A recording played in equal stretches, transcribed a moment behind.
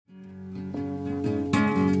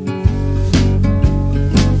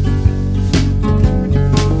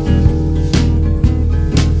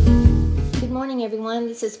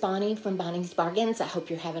this is Bonnie from Bonnie's Bargains. I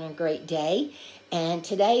hope you're having a great day. And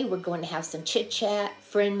today we're going to have some chit chat,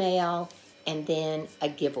 friend mail, and then a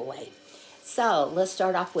giveaway. So let's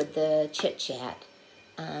start off with the chit chat.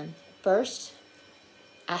 First,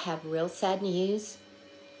 I have real sad news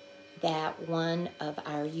that one of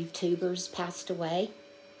our YouTubers passed away.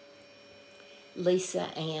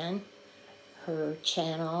 Lisa Ann. Her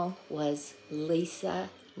channel was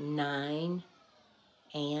Lisa9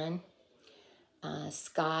 Ann.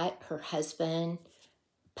 Scott, her husband,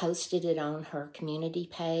 posted it on her community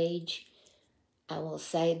page. I will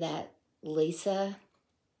say that Lisa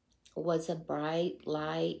was a bright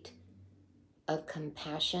light of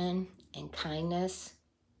compassion and kindness.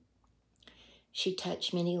 She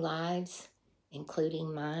touched many lives,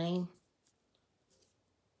 including mine.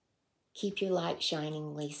 Keep your light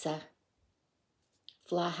shining, Lisa.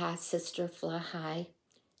 Fly high, sister, fly high.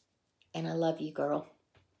 And I love you, girl.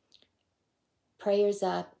 Prayers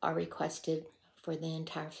up are requested for the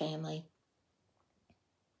entire family.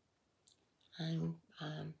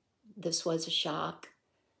 This was a shock.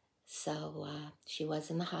 So she was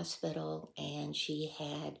in the hospital and she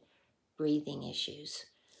had breathing issues.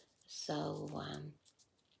 So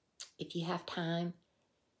if you have time,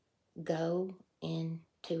 go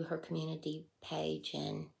into her community page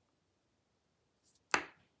and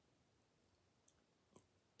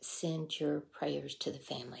send your prayers to the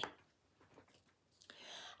family.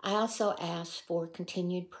 I also ask for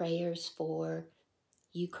continued prayers for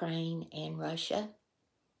Ukraine and Russia.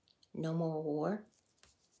 No more war.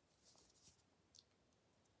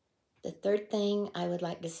 The third thing I would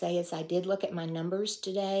like to say is I did look at my numbers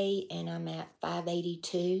today and I'm at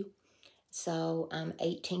 582. So I'm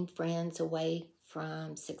 18 friends away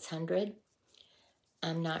from 600.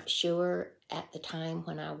 I'm not sure at the time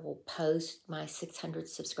when I will post my 600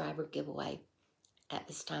 subscriber giveaway. At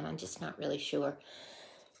this time, I'm just not really sure.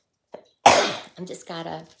 I'm just got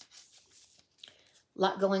a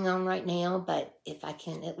lot going on right now, but if I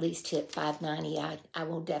can at least hit 590, I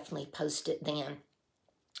will definitely post it then.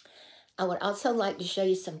 I would also like to show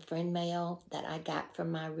you some friend mail that I got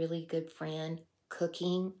from my really good friend,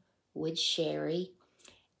 Cooking with Sherry,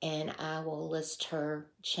 and I will list her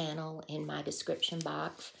channel in my description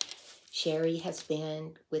box. Sherry has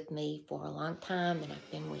been with me for a long time, and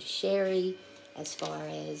I've been with Sherry as far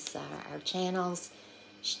as our channels.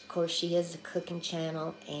 Of course, she is a cooking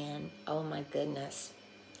channel, and oh my goodness,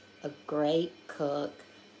 a great cook,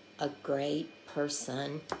 a great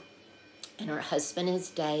person, and her husband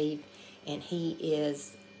is Dave, and he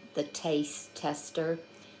is the taste tester.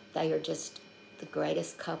 They are just the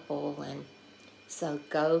greatest couple, and so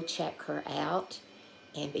go check her out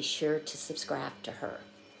and be sure to subscribe to her.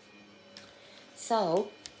 So,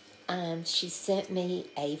 she sent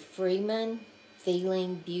me a Freeman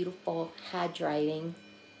Feeling Beautiful Hydrating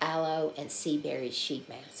Aloe and Sea Berry Sheet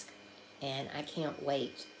Mask, and I can't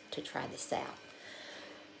wait to try this out.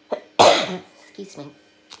 Excuse me.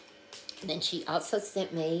 Then she also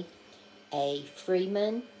sent me a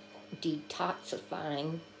Freeman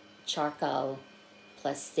Detoxifying Charcoal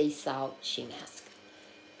plus Sea Salt Sheet Mask.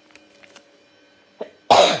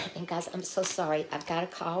 And guys, I'm so sorry. I've got a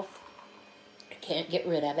cough. I can't get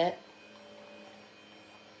rid of it.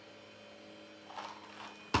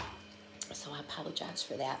 So I apologize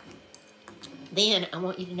for that. Then I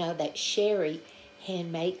want you to know that Sherry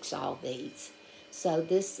hand makes all these. So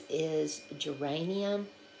this is geranium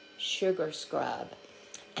sugar scrub.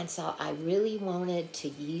 And so I really wanted to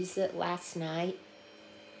use it last night.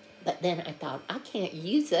 But then I thought, I can't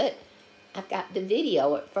use it. I've got to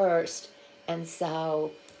video it first. And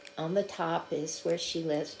so on the top is where she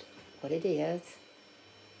lists what it is.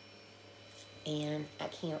 And I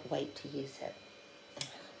can't wait to use it.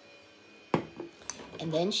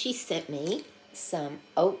 And then she sent me some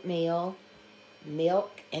oatmeal,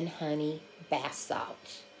 milk, and honey bath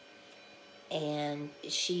salts. And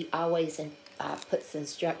she always puts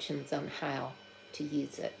instructions on how to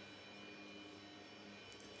use it.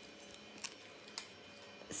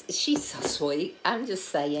 She's so sweet. I'm just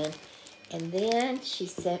saying. And then she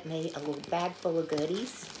sent me a little bag full of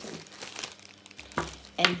goodies.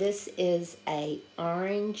 And this is a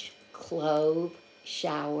orange clove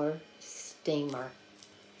shower steamer.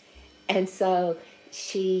 And so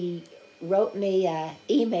she wrote me an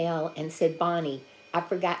email and said, Bonnie, I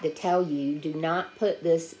forgot to tell you, do not put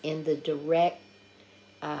this in the direct,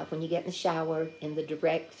 when you get in the shower, in the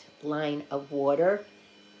direct line of water,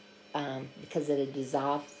 because it'll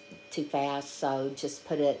dissolve too fast. So just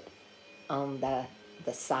put it on the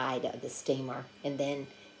side of the steamer, and then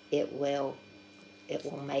it will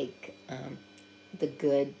make the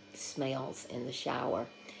good smells in the shower.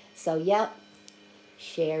 So, yep,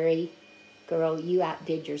 Sherry, girl, you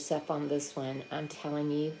outdid yourself on this one. I'm telling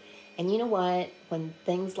you. And you know what? When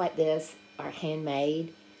things like this are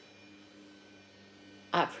handmade,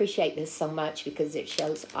 I appreciate this so much because it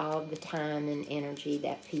shows all the time and energy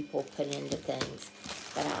that people put into things.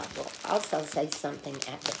 But I will also say something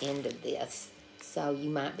at the end of this, so you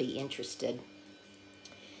might be interested.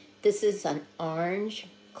 This is an orange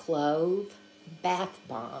clove bath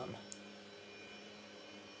bomb.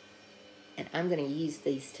 And I'm going to use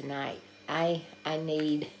these tonight. I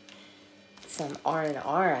need some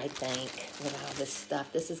R&R, I think, with all this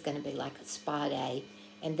stuff. This is going to be like a spa day.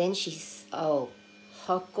 And then she's,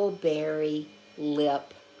 Huckleberry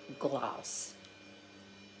Lip Gloss.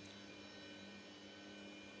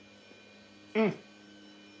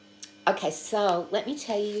 Okay, so let me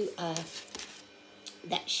tell you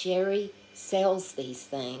that Sherry sells these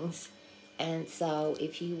things. And so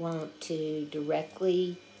if you want to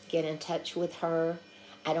directly get in touch with her,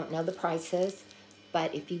 I don't know the prices,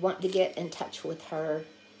 but if you want to get in touch with her,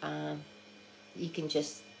 you can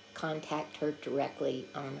just contact her directly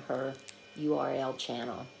on her URL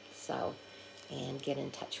channel, and get in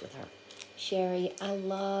touch with her. Sherry, I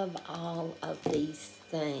love all of these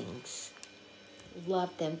things.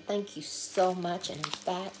 Love them. Thank you so much. And in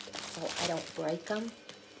fact, so I don't break them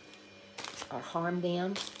or harm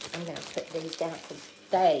them, I'm going to put these down because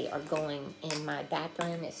they are going in my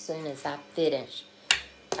bathroom as soon as I finish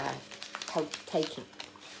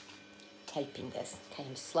taping this. Okay,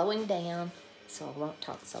 I'm slowing down so I won't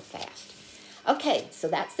talk so fast. Okay, so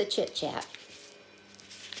that's the chit chat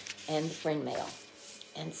and the friend mail.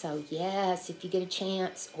 And so, yes, if you get a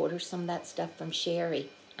chance, order some of that stuff from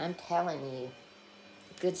Sherry. I'm telling you,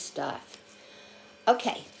 good stuff.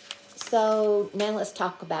 Okay, so now let's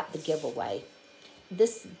talk about the giveaway.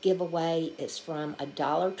 This giveaway is from a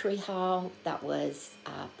Dollar Tree haul that was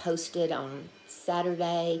posted on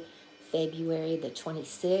Saturday, February the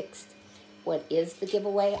 26th. What is the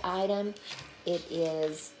giveaway item? It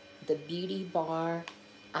is the Beauty Bar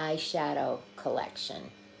eyeshadow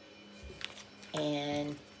collection.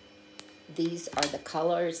 And these are the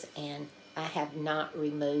colors, and I have not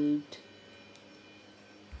removed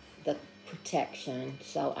the protection,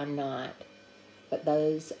 so I'm not. But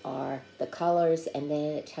those are the colors, and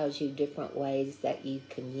then it tells you different ways that you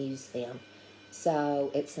can use them.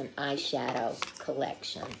 So it's an eyeshadow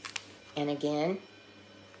collection. And again,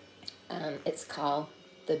 it's called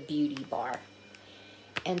the Beauty Bar.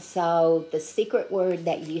 And so the secret word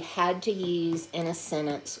that you had to use in a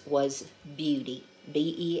sentence was beauty,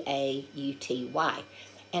 B-E-A-U-T-Y.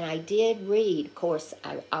 And I did read, of course,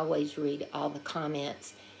 I always read all the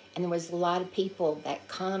comments, and there was a lot of people that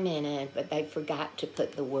commented, but they forgot to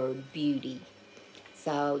put the word beauty.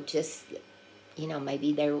 So just,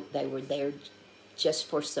 maybe they were there just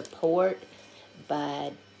for support,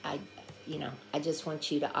 but I just want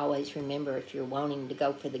you to always remember, if you're wanting to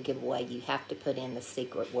go for the giveaway, you have to put in the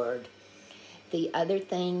secret word. The other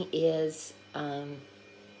thing is, I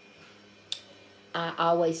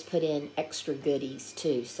always put in extra goodies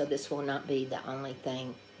too, so this will not be the only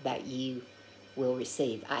thing that you will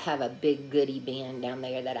receive. I have a big goodie bin down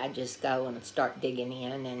there that I just go and start digging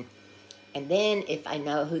in, and then if I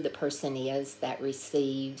know who the person is that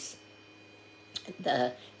receives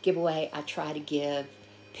the giveaway, I try to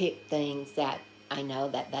pick things that I know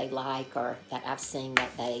that they like or that I've seen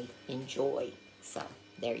that they enjoy. So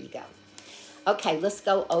there you go. Okay, let's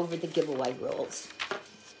go over the giveaway rules.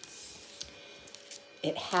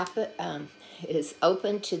 It is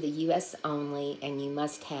open to the U.S. only, and you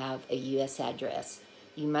must have a U.S. address.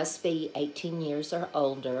 You must be 18 years or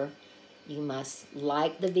older. You must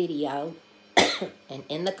like the video, and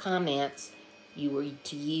in the comments, you were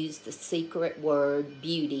to use the secret word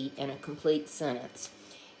beauty in a complete sentence.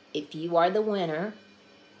 If you are the winner,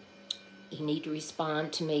 you need to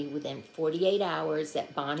respond to me within 48 hours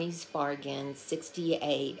at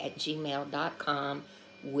bonniesbargain68@gmail.com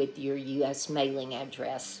with your U.S. mailing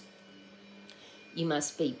address. You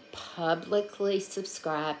must be publicly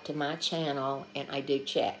subscribed to my channel, and I do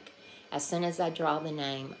check. As soon as I draw the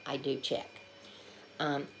name, I do check.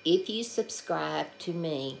 If you subscribe to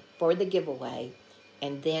me for the giveaway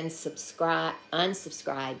and then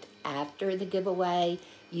unsubscribed after the giveaway,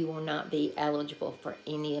 you will not be eligible for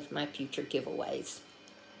any of my future giveaways.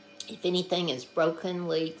 If anything is broken,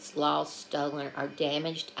 leaks, lost, stolen, or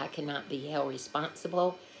damaged, I cannot be held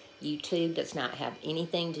responsible. YouTube does not have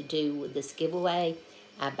anything to do with this giveaway.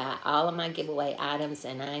 I buy all of my giveaway items,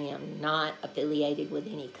 and I am not affiliated with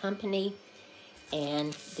any company.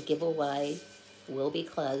 And the giveaway will be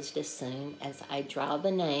closed as soon as I draw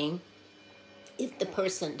the name. If the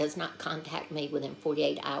person does not contact me within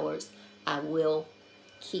 48 hours, I will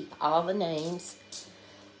keep all the names,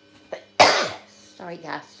 sorry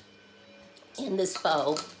guys, in this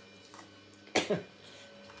bowl.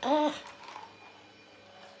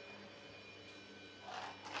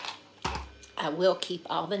 I will keep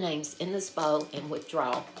all the names in this bowl and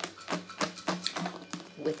redraw.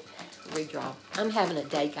 I'm having a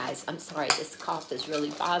day, guys. I'm sorry, this cough is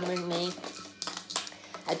really bothering me.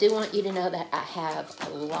 I do want you to know that I have a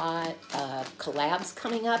lot of collabs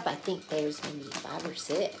coming up. I think there's maybe 5 or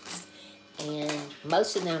 6. And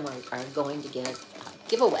most of them are going to give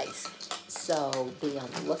giveaways. So be on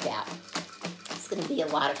the lookout. It's going to be a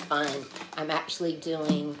lot of fun. I'm actually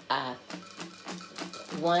doing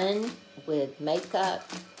one with makeup,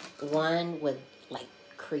 one with like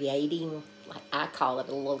creating, like I call it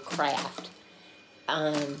a little craft.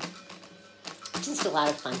 Just a lot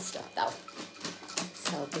of fun stuff though.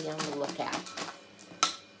 So be on the lookout.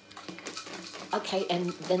 Okay, and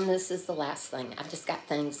then this is the last thing. I've just got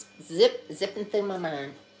things zipping through my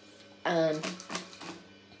mind.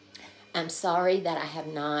 I'm sorry that I have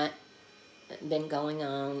not been going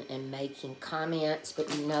on and making comments,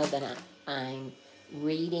 but you know that I'm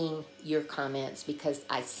reading your comments because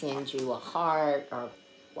I send you a heart or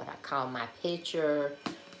what I call my picture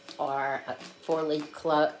or a 4-leaf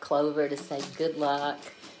clover to say good luck.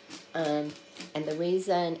 And the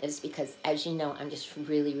reason is because, as you know, I'm just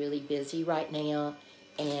really, really busy right now,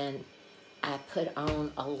 and I put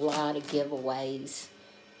on a lot of giveaways,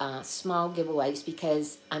 small giveaways,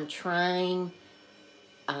 because I'm trying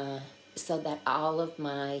so that all of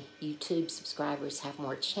my YouTube subscribers have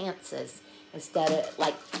more chances. Instead of,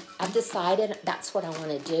 like, I've decided that's what I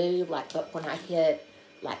want to do, like, but when I hit,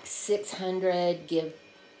 like, 600, give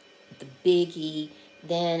the biggie.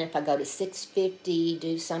 Then if I go to 650,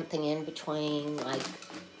 do something in between, like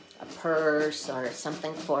a purse or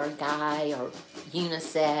something for a guy or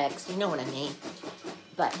unisex, you know what I mean.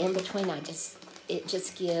 But in between, it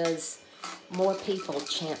just gives more people a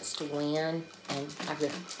chance to win, and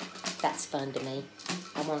that's fun to me.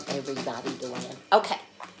 I want everybody to win. Okay,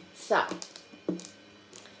 so,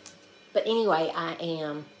 but anyway, I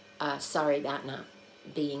am sorry about not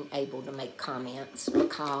being able to make comments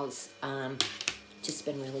because just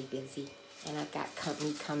been really busy, and I've got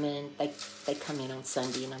company coming. They come in on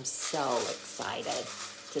Sunday, and I'm so excited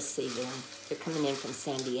to see them. They're coming in from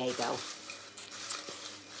San Diego,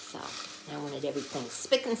 so I wanted everything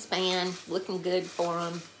spick and span, looking good for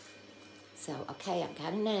them. So okay, I've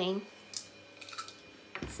got a name.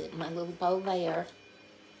 It's in my little bowl there,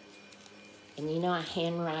 and you know I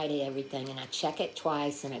handwrite everything, and I check it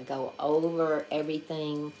twice, and I go over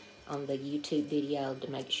everything on the YouTube video to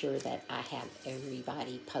make sure that I have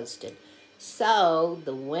everybody posted. So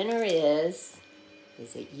the winner is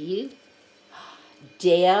it you?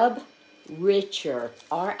 Deb Richer,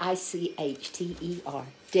 R-I-C-H-T-E-R,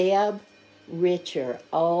 Deb Richer.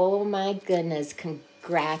 Oh my goodness,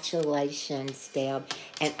 congratulations, Deb.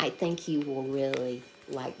 And I think you will really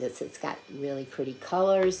like this. It's got really pretty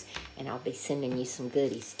colors, and I'll be sending you some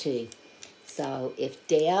goodies too. So if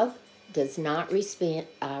Deb does not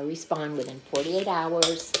respond within 48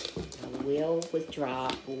 hours, I will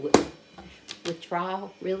withdraw. Withdraw,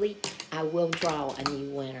 really? I will draw a new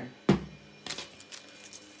winner.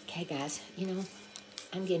 Okay, guys, you know,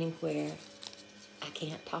 I'm getting where I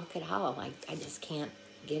can't talk at all. I just can't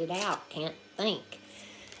get it out, can't think.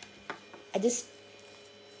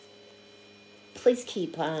 Please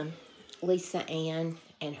keep Lisa Ann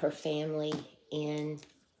and her family in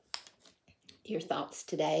your thoughts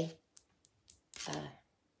today.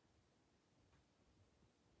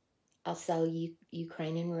 Also,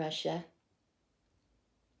 Ukraine and Russia.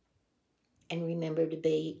 And remember to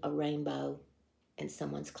be a rainbow in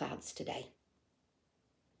someone's clouds today.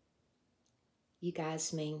 You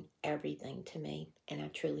guys mean everything to me, and I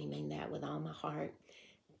truly mean that with all my heart.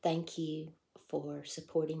 Thank you for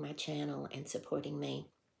supporting my channel and supporting me.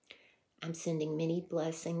 I'm sending many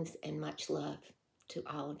blessings and much love to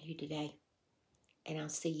all of you today, and I'll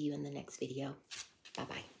see you in the next video.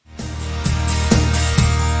 Bye-bye.